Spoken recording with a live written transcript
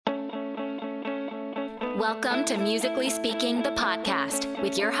Welcome to Musically Speaking, the podcast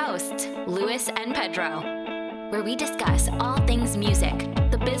with your hosts, Luis and Pedro, where we discuss all things music,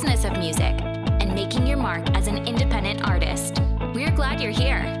 the business of music, and making your mark as an independent artist. We're glad you're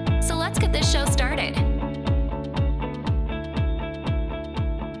here, so let's get this show started.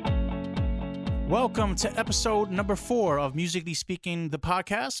 Welcome to episode number 4 of Musically Speaking, the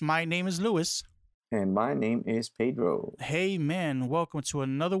podcast. My name is Luis. And my name is Pedro. Hey, man. Welcome to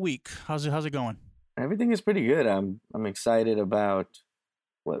another week. How's it going? Everything is pretty good. I'm excited about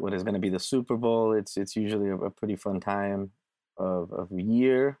what is going to be the Super Bowl. It's usually a pretty fun time of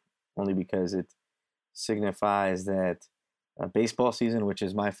year, only because it signifies that baseball season, which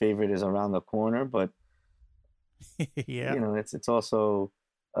is my favorite, is around the corner. But yeah, it's also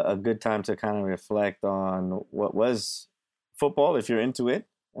a good time to kind of reflect on what was football if you're into it.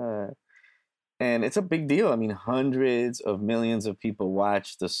 And it's a big deal. I mean, hundreds of millions of people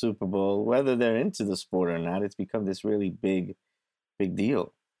watch the Super Bowl, whether they're into the sport or not. It's become this really big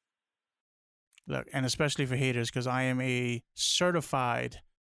deal. Look, and especially for haters, because I am a certified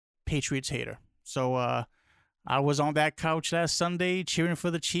Patriots hater. So I was on that couch last Sunday cheering for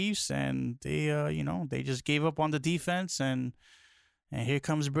the Chiefs, and they just gave up on the defense, and here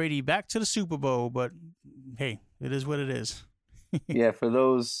comes Brady back to the Super Bowl. But hey, it is what it is. Yeah, for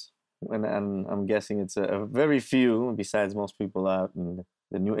those. And I'm guessing it's a very few, besides most people out in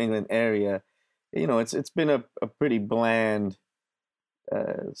the New England area. It's been a pretty bland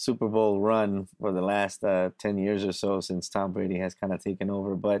Super Bowl run for the last 10 years or so since Tom Brady has kind of taken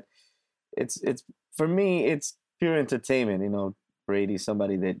over. But it's for me, it's pure entertainment. Brady's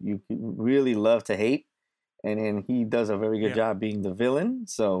somebody that you really love to hate, and he does a very good job being the villain.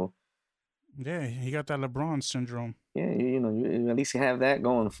 So yeah, he got that LeBron syndrome. Yeah, you at least have that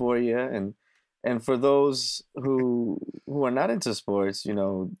going for you, and for those who are not into sports,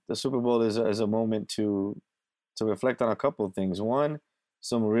 the Super Bowl is a moment to reflect on a couple of things. One,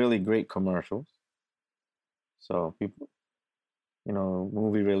 some really great commercials. So people,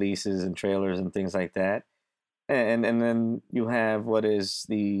 movie releases and trailers and things like that, and then you have what is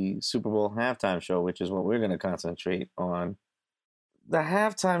the Super Bowl halftime show, which is what we're going to concentrate on. The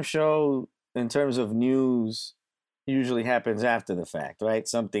halftime show, in terms of news, usually happens after the fact, right?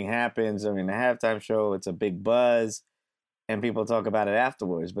 Something happens during the halftime show, it's a big buzz, and people talk about it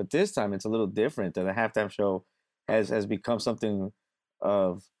afterwards. But this time it's a little different. The halftime show has become something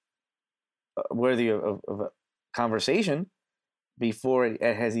of worthy of a conversation before it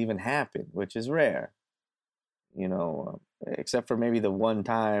has even happened, which is rare. Except for maybe the one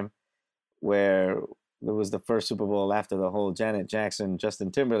time where there was the first Super Bowl after the whole Janet Jackson,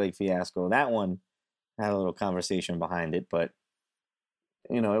 Justin Timberlake fiasco. That one had a little conversation behind it, but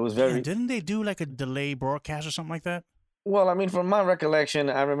it was very. Yeah, didn't they do like a delay broadcast or something like that? Well, I mean, from my recollection,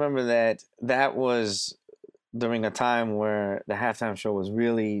 I remember that was during a time where the halftime show was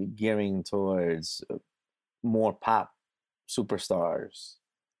really gearing towards more pop superstars,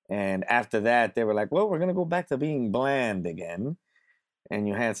 and after that, they were like, "Well, we're gonna go back to being bland again," and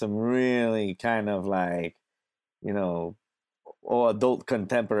you had some really kind of like, adult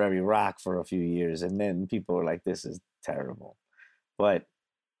contemporary rock for a few years, and then people were like, "This is terrible." But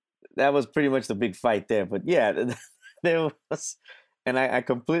that was pretty much the big fight there. But yeah, there was, and I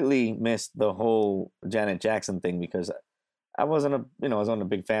completely missed the whole Janet Jackson thing because I wasn't a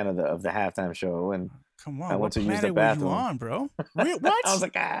big fan of the halftime show, and come on, I went to use the bathroom. bathroom. Were you on, bro? What? I was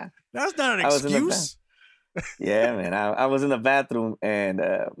like, that's not an excuse. Yeah, man. I was in the bathroom, and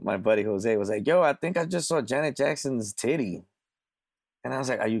my buddy Jose was like, "Yo, I think I just saw Janet Jackson's titty." And I was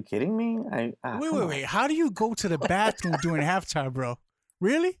like, "Are you kidding me?" Wait. How do you go to the bathroom during halftime, bro?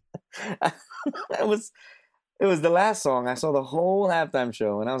 Really? It was the last song. I saw the whole halftime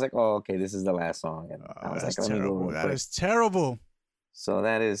show, and I was like, "Oh, okay, this is the last song." And I was like, "Let me go." That is terrible. So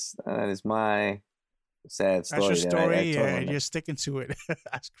that is my sad story. That's your story, yeah. You're sticking to it.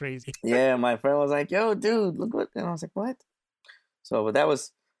 That's crazy. Yeah, my friend was like, "Yo, dude, look what," and I was like, "What?" So, but that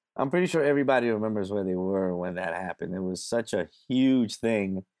was. I'm pretty sure everybody remembers where they were when that happened. It was such a huge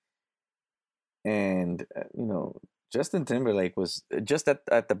thing. And, Justin Timberlake was just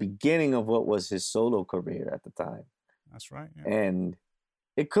at the beginning of what was his solo career at the time. That's right. Yeah. And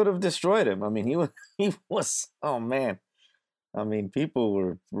it could have destroyed him. I mean, he was, oh man. I mean, people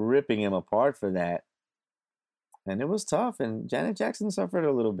were ripping him apart for that. And it was tough. And Janet Jackson suffered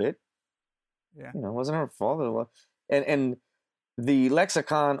a little bit. Yeah. It wasn't her fault. And the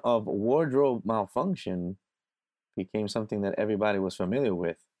lexicon of wardrobe malfunction became something that everybody was familiar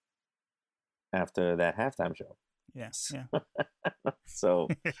with after that halftime show. Yes. Yeah. So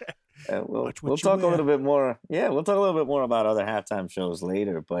we'll Watch what you talk a wear. little bit more. Yeah, we'll talk a little bit more about other halftime shows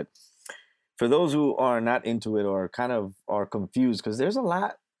later. But for those who are not into it or kind of are confused, because there's a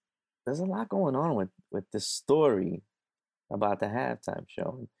lot going on with this story about the halftime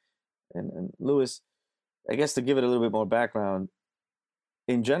show. And Lewis, I guess to give it a little bit more background,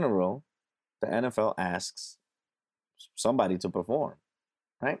 in general, the NFL asks somebody to perform,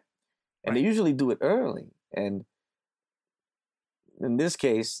 right? And they Right. usually do it early. And in this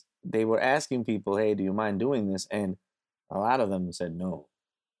case, they were asking people, "Hey, do you mind doing this?" And a lot of them said no.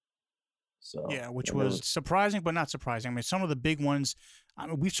 So Yeah, which and there was surprising, but not surprising. I mean, some of the big ones, I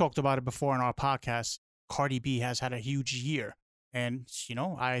mean, we've talked about it before in our podcast. Cardi B has had a huge year. And,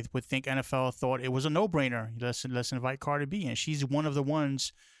 I would think NFL thought it was a no-brainer. Let's invite Cardi B. And she's one of the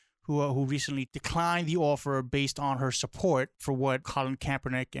ones who recently declined the offer based on her support for what Colin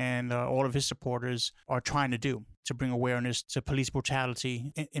Kaepernick and all of his supporters are trying to do to bring awareness to police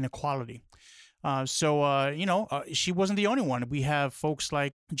brutality and inequality. She wasn't the only one. We have folks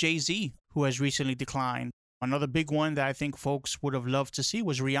like Jay-Z, who has recently declined. Another big one that I think folks would have loved to see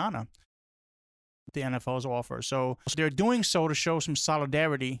was Rihanna, the NFL's offer. So they're doing so to show some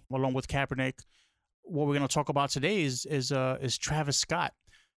solidarity along with Kaepernick. What we're going to talk about today is Travis Scott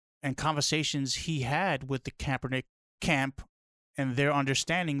and conversations he had with the Kaepernick camp and their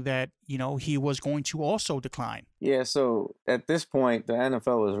understanding that, he was going to also decline. Yeah, so at this point, the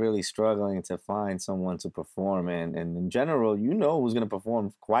NFL was really struggling to find someone to perform, and in general, who's going to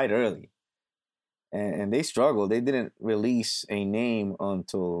perform quite early. And they struggled. They didn't release a name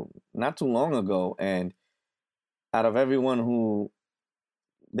until not too long ago. And out of everyone who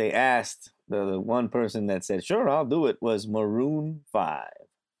they asked, the one person that said, "Sure, I'll do it," was Maroon 5.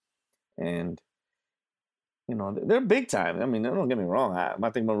 And they're big time. I mean, don't get me wrong. I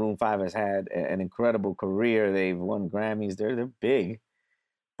think Maroon 5 has had an incredible career. They've won Grammys. They're big.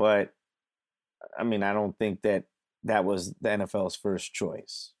 But, I mean, I don't think that was the NFL's first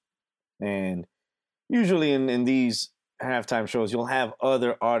choice. And usually in these halftime shows, you'll have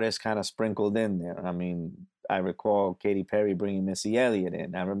other artists kind of sprinkled in there. I mean, I recall Katy Perry bringing Missy Elliott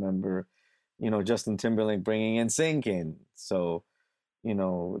in. I remember, Justin Timberlake bringing NSYNC in. So,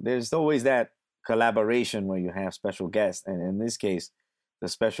 there's always that collaboration where you have special guests. And in this case, the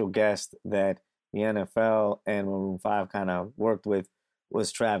special guest that the NFL and Maroon 5 kind of worked with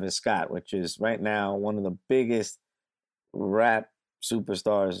was Travis Scott, which is right now one of the biggest rap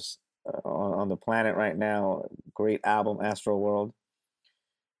superstars on the planet right now. Great album, Astroworld,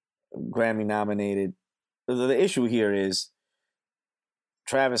 Grammy nominated. The issue here is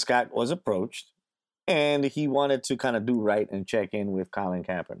Travis Scott was approached and he wanted to kind of do right and check in with Colin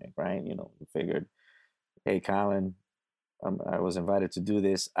Kaepernick, right? He figured, "Hey, Colin, I was invited to do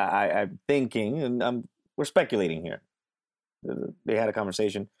this. I'm thinking," and we're speculating here. They had a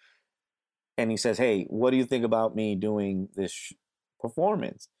conversation and he says, "Hey, what do you think about me doing this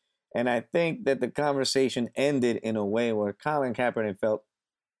performance?" And I think that the conversation ended in a way where Colin Kaepernick felt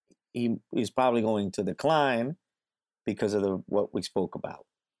he's probably going to decline because of what we spoke about.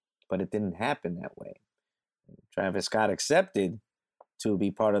 But it didn't happen that way. Travis Scott accepted to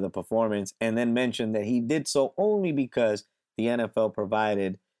be part of the performance and then mentioned that he did so only because the NFL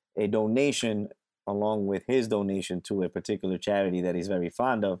provided a donation along with his donation to a particular charity that he's very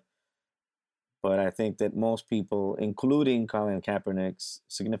fond of. But I think that most people, including Colin Kaepernick's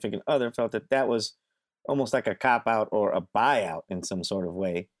significant other, felt that was almost like a cop-out or a buyout in some sort of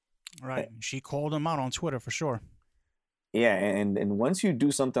way. Right. She called him out on Twitter for sure. Yeah, and once you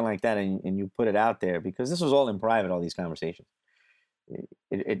do something like that and you put it out there, because this was all in private, all these conversations,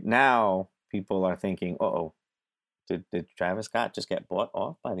 it now people are thinking, "Uh-oh, did Travis Scott just get bought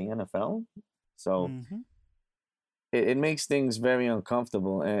off by the NFL?" So it makes things very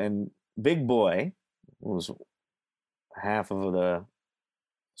uncomfortable. And Big Boy, who's half of the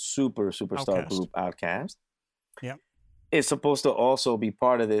superstar Outkast. group Outkast, Yep. is supposed to also be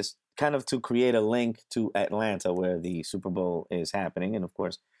part of this, kind of to create a link to Atlanta where the Super Bowl is happening. And of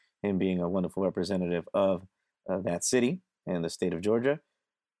course, him being a wonderful representative of that city and the state of Georgia.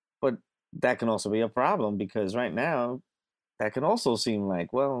 But that can also be a problem because right now, that can also seem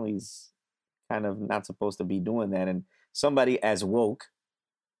like, well, he's kind of not supposed to be doing that. And somebody as woke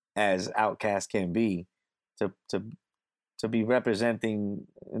as Outkast can be to be representing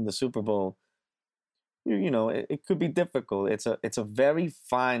in the Super Bowl, it could be difficult. It's a very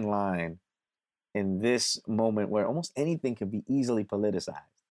fine line in this moment where almost anything can be easily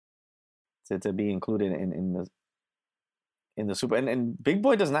politicized to be included in the Super. And Big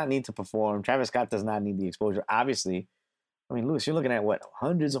Boy does not need to perform. Travis Scott does not need the exposure. Obviously, I mean, Lewis, you're looking at what,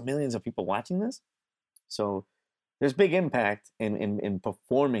 hundreds of millions of people watching this? So there's big impact in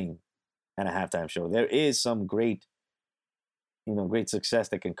performing at a halftime show. There is some great, great success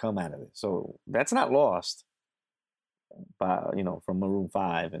that can come out of it. So that's not lost by, from Maroon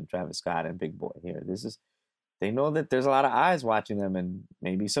 5 and Travis Scott and Big Boy here. They know that there's a lot of eyes watching them, and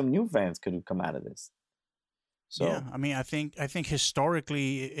maybe some new fans could come out of this. So, yeah, I mean, I think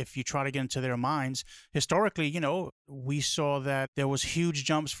historically, if you try to get into their minds, historically, we saw that there was huge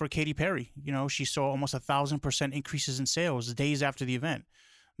jumps for Katy Perry. She saw almost 1,000% increases in sales days after the event.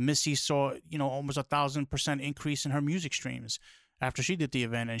 Missy saw, almost 1,000% increase in her music streams after she did the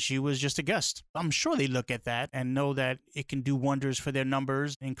event, and she was just a guest. I'm sure they look at that and know that it can do wonders for their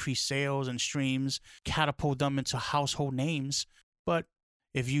numbers, increase sales and streams, catapult them into household names. But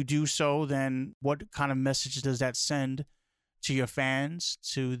if you do so, then what kind of message does that send to your fans,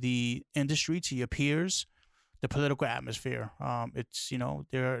 to the industry, to your peers, the political atmosphere? It's,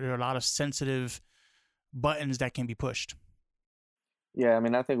 there are a lot of sensitive buttons that can be pushed. Yeah, I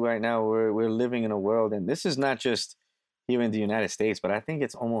mean, I think right now we're living in a world, and this is not just here in the United States, but I think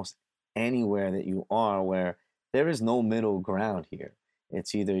it's almost anywhere that you are, where there is no middle ground here.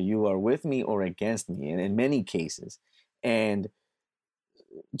 It's either you are with me or against me, and in many cases. And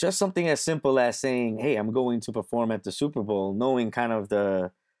just something as simple as saying, hey, I'm going to perform at the Super Bowl, knowing kind of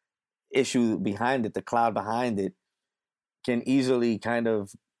the issue behind it, the cloud behind it, can easily kind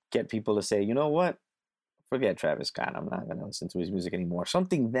of get people to say, you know what? Forget Travis Scott. I'm not going to listen to his music anymore.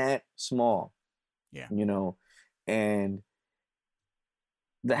 Something that small. Yeah. And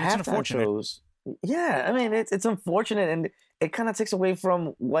the halftime shows. Yeah, I mean, it's unfortunate, and it kind of takes away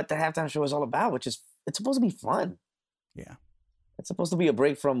from what the halftime show is all about, which is it's supposed to be fun. Yeah. It's supposed to be a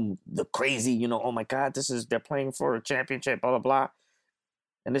break from the crazy, oh my God, they're playing for a championship, blah, blah, blah.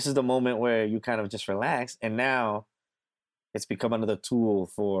 And this is the moment where you kind of just relax. And now it's become another tool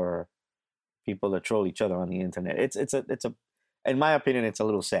for people to troll each other on the internet. It's in my opinion, it's a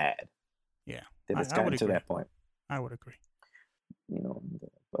little sad. Yeah. That it's gotten to that point. I would agree.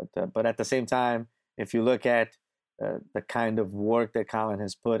 But at the same time, if you look at the kind of work that Colin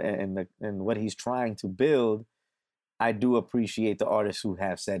has put and what he's trying to build, I do appreciate the artists who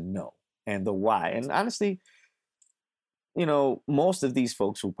have said no and the why. And honestly, most of these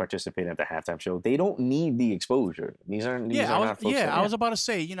folks who participate at the halftime show, they don't need the exposure. These are not folks. Yeah, I was about to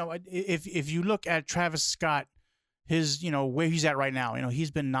say, if you look at Travis Scott, his, where he's at right now,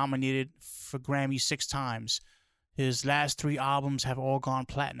 he's been nominated for Grammy 6 times. His last 3 albums have all gone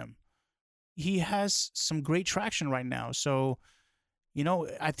platinum. He has some great traction right now. So,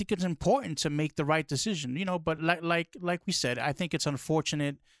 I think it's important to make the right decision, but like we said, I think it's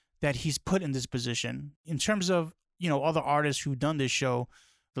unfortunate that he's put in this position. In terms of, other artists who've done this show,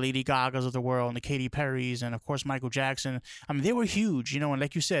 the Lady Gagas of the world and the Katy Perrys and, of course, Michael Jackson. I mean, they were huge, and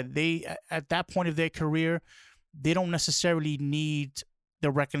like you said, they, at that point of their career, they don't necessarily need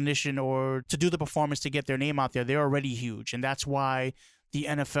the recognition or to do the performance to get their name out there. They're already huge, and that's why the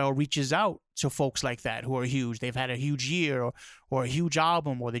NFL reaches out to folks like that who are huge. They've had a huge year or a huge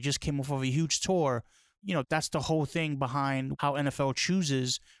album, or they just came off of a huge tour. That's the whole thing behind how NFL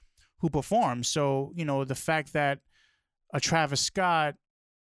chooses who performs. So, the fact that a Travis Scott,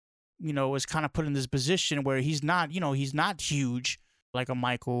 is kind of put in this position where he's not huge like a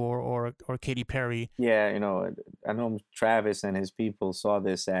Michael or Katy Perry. Yeah, I know Travis and his people saw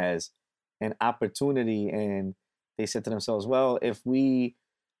this as an opportunity, and they said to themselves, well, if we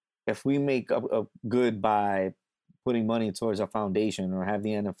make a good by putting money towards a foundation or have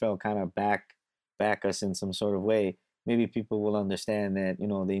the NFL kind of back us in some sort of way, maybe people will understand that,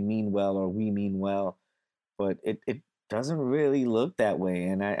 they mean well or we mean well. But it doesn't really look that way.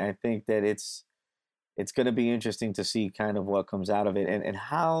 And I think that it's going to be interesting to see kind of what comes out of it and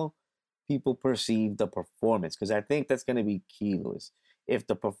how people perceive the performance. Because I think that's going to be key, Louis. If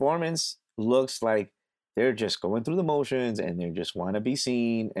the performance looks like they're just going through the motions and they just want to be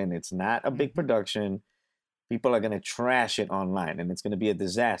seen and it's not a big production, people are going to trash it online and it's going to be a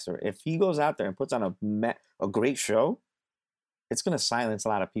disaster. If he goes out there and puts on a great show, it's going to silence a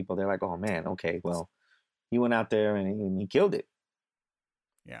lot of people. They're like, oh man, okay, well, he went out there and he killed it.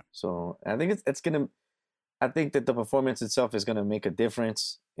 Yeah. So I think I think that the performance itself is going to make a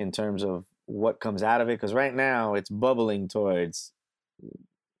difference in terms of what comes out of it. Because right now it's bubbling towards,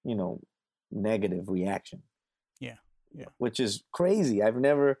 negative reaction. Yeah. Which is crazy. I've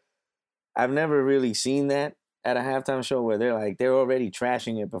never really seen that at a halftime show where they're already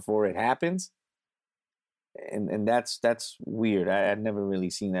trashing it before it happens. And that's weird. I'd never really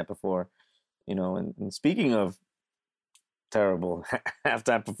seen that before. And speaking of terrible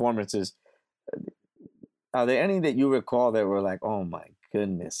halftime performances, are there any that you recall that were like, oh my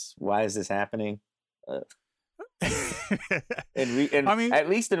goodness, why is this happening? I mean, at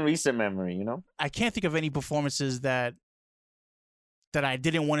least in recent memory, I can't think of any performances that that I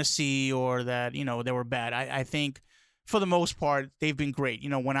didn't want to see or that, they were bad. I think for the most part, they've been great.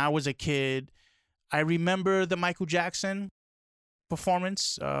 When I was a kid, I remember the Michael Jackson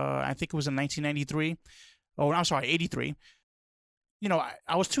performance. I think it was in 1993. Oh, I'm sorry, 83.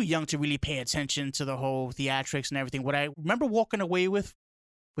 I was too young to really pay attention to the whole theatrics and everything. What I remember walking away with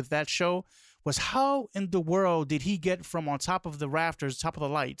that show was how in the world did he get from on top of the rafters, top of the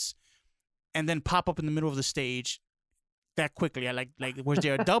lights, and then pop up in the middle of the stage that quickly? I like was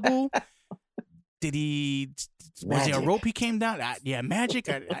there a double? Was there a rope he came down? Magic.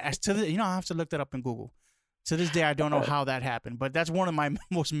 I have to look that up in Google. To this day, I don't know how that happened, but that's one of my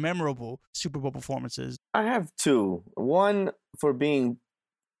most memorable Super Bowl performances. I have two. One for being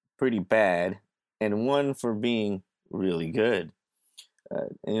pretty bad, and one for being really good.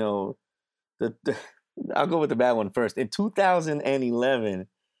 I'll go with the bad one first. In 2011,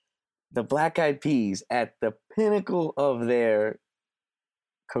 the Black Eyed Peas, at the pinnacle of their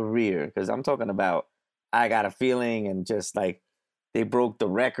career, because I'm talking about I Got a Feeling, and just like they broke the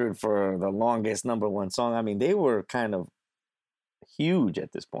record for the longest #1 song. I mean, they were kind of huge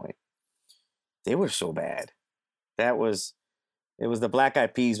at this point. They were so bad. It was the Black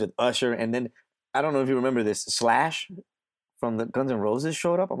Eyed Peas with Usher, and then I don't know if you remember this, Slash from the Guns N' Roses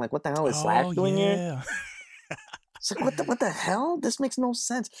showed up. I'm like, what the hell is Slash doing here? It's like, what the hell? This makes no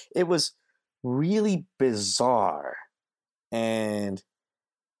sense. It was really bizarre. And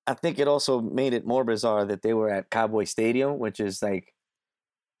I think it also made it more bizarre that they were at Cowboy Stadium, which is like,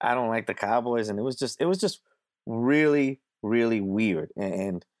 I don't like the Cowboys. And it was just really, really weird.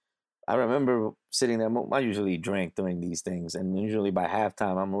 And I remember sitting there. I usually drink during these things, and usually by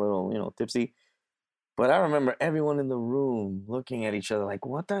halftime, I'm a little, tipsy. But I remember everyone in the room looking at each other like,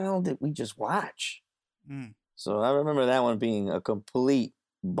 what the hell did we just watch? Mm. So I remember that one being a complete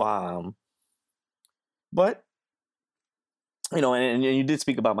bomb. But, and you did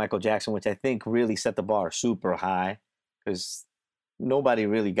speak about Michael Jackson, which I think really set the bar super high, because nobody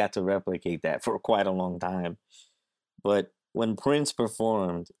really got to replicate that for quite a long time. But when Prince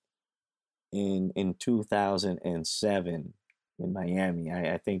performed in 2007 in Miami,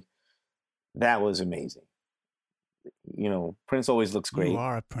 I think that was amazing. Prince always looks great. You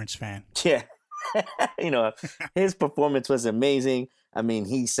are a Prince fan. Yeah. His performance was amazing. I mean,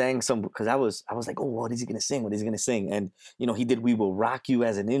 he sang some, because I was like, oh, what is he going to sing? What is he going to sing? And, he did We Will Rock You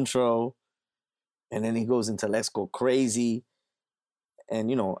as an intro. And then he goes into Let's Go Crazy.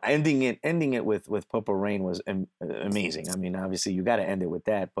 And, ending it with Purple Rain was amazing. I mean, obviously you got to end it with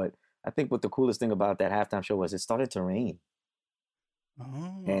that. But I think what the coolest thing about that halftime show was it started to rain.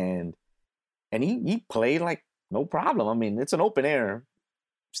 Oh. And he played like no problem. I mean, it's an open air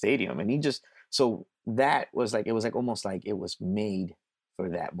stadium, and so that was like, it was like almost like it was made for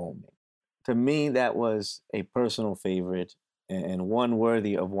that moment. To me, that was a personal favorite and one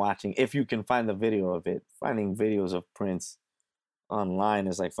worthy of watching. If you can find the video of it, finding videos of Prince online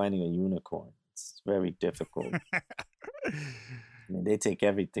is like finding a unicorn. It's very difficult. I mean, they take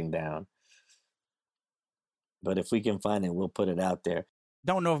everything down. But if we can find it, we'll put it out there.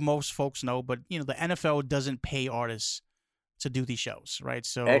 Don't know if most folks know, but the NFL doesn't pay artists to do these shows, right?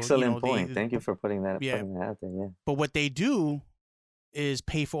 So excellent point. Thank you for putting that out there. Yeah. But what they do is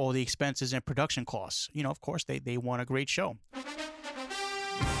pay for all the expenses and production costs. Of course, they want a great show.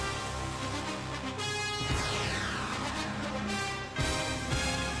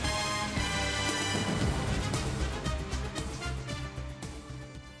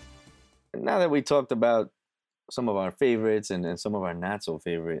 Now that we talked about some of our favorites and some of our not so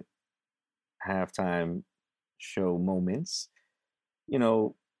favorite halftime show moments,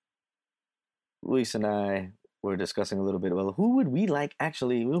 Luis and I were discussing a little bit about who would we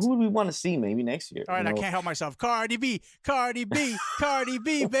want to see maybe next year. All right, I can't help myself. Cardi B, baby.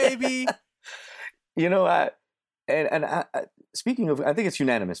 Speaking of, I think it's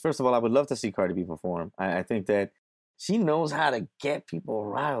unanimous. First of all, I would love to see Cardi B perform. I think that she knows how to get people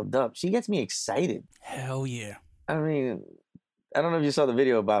riled up. She gets me excited. Hell yeah. I mean, I don't know if you saw the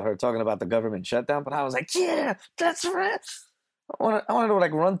video about her talking about the government shutdown, but I was like, yeah, that's right. I want to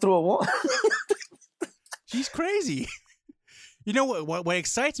like run through a wall. She's crazy. What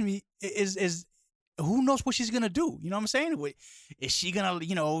excites me is who knows what she's going to do? You know what I'm saying? Is she going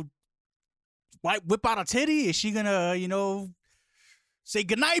to, whip out a titty? Is she going to, say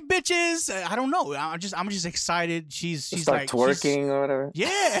goodnight, bitches? I don't know. I'm just excited. She's start like twerking or whatever. Yeah,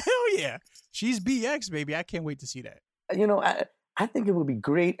 hell yeah. She's BX, baby. I can't wait to see that. I think it would be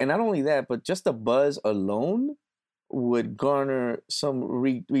great, and not only that, but just the buzz alone would garner some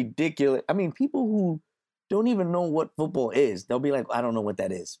ridiculous. I mean, people who don't even know what football is, they'll be like, I don't know what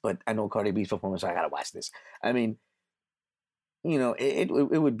that is, but I know Cardi B's performance, so I gotta watch this. I mean, you know, it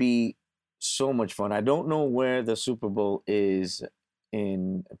would be so much fun. I don't know where the Super Bowl is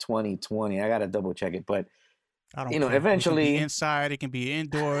in 2020. I gotta double check it, but I don't you know, care. eventually It can be inside, it can be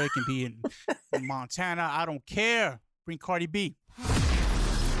indoor, it can be in Montana. I don't care. Bring Cardi B.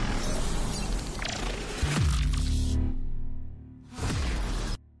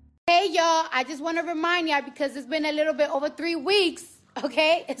 Hey, y'all, I just want to remind y'all because it's been a little bit over 3 weeks,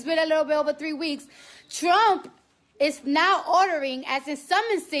 okay? It's been a little bit over 3 weeks. Trump is now ordering, as in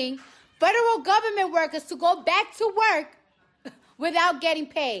summoning, federal government workers to go back to work without getting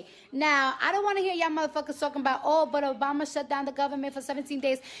paid. Now, I don't want to hear y'all motherfuckers talking about, oh, but Obama shut down the government for 17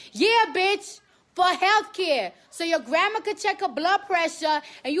 days. Yeah, bitch. For health care. So your grandma could check her blood pressure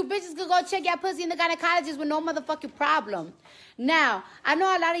and you bitches could go check your pussy in the gynecologist with no motherfucking problem. Now, I know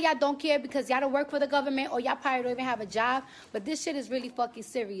a lot of y'all don't care because y'all don't work for the government or y'all probably don't even have a job, but this shit is really fucking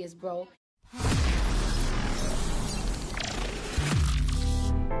serious, bro.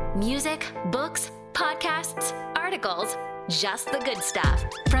 Music, books, podcasts, articles, just the good stuff.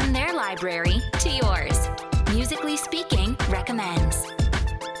 From their library to yours. Musically Speaking recommends.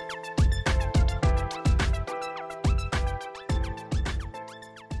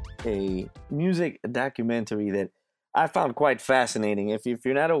 A music documentary that I found quite fascinating. If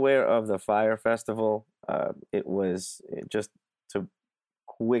you're not aware of the Fyre Festival, it was, just to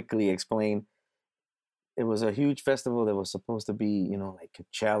quickly explain, it was a huge festival that was supposed to be, you know, like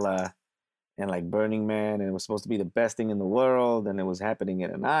Coachella and like Burning Man, and it was supposed to be the best thing in the world, and it was happening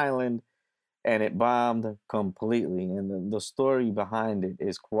in an island, and it bombed completely. And the story behind it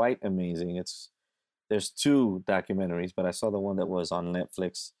is quite amazing. There's 2 documentaries, but I saw the one that was on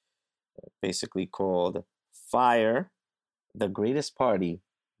Netflix, basically called Fyre, The Greatest Party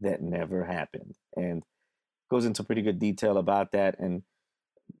That Never Happened, and goes into pretty good detail about that. And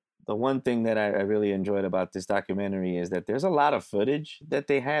the one thing that I really enjoyed about this documentary is that there's a lot of footage that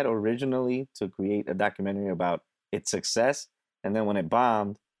they had originally to create a documentary about its success, and then when it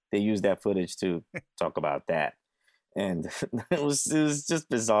bombed, they used that footage to talk about that. And it was just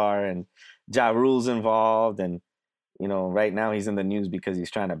bizarre, and Ja Rule's involved, and you know, right now he's in the news because he's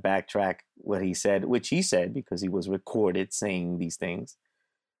trying to backtrack what he said, which he said because he was recorded saying these things.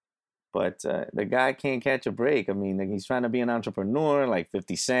 But the guy can't catch a break. I mean, he's trying to be an entrepreneur like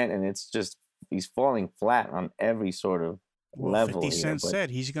 50 Cent, and it's just, he's falling flat on every sort of level. 50 Cent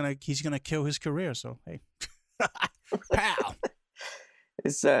said he's gonna kill his career. So hey, pow.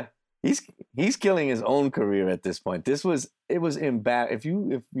 It's he's killing his own career at this point. It was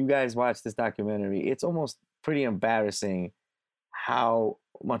embarrassing. If you guys watch this documentary, it's almost pretty embarrassing how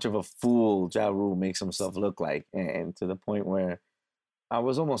much of a fool Ja Rule makes himself look like, and to the point where I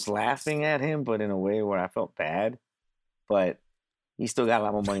was almost laughing at him, but in a way where I felt bad. But he still got a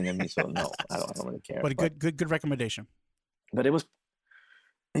lot more money than me, so no, I don't really care. But good recommendation. But it was,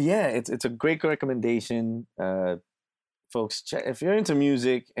 yeah, it's a great recommendation. Folks, if you're into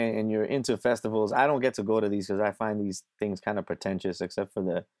music and you're into festivals, I don't get to go to these because I find these things kind of pretentious, except for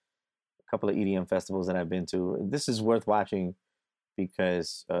the couple of EDM festivals that I've been to. This is worth watching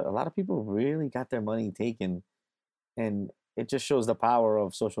because a lot of people really got their money taken, and it just shows the power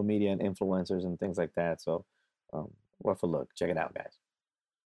of social media and influencers and things like that. So worth a look. Check it out, guys.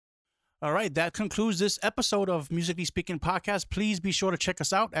 All right, that concludes this episode of Musically Speaking Podcast. Please be sure to check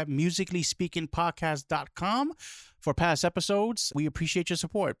us out at musicallyspeakingpodcast.com for past episodes. We appreciate your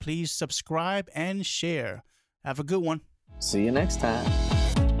support. Please subscribe and share. Have a good one. See you next time.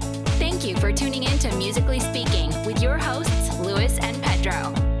 Thank you for tuning in to Musically Speaking with your hosts, Luis and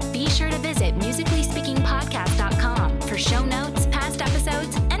Pedro.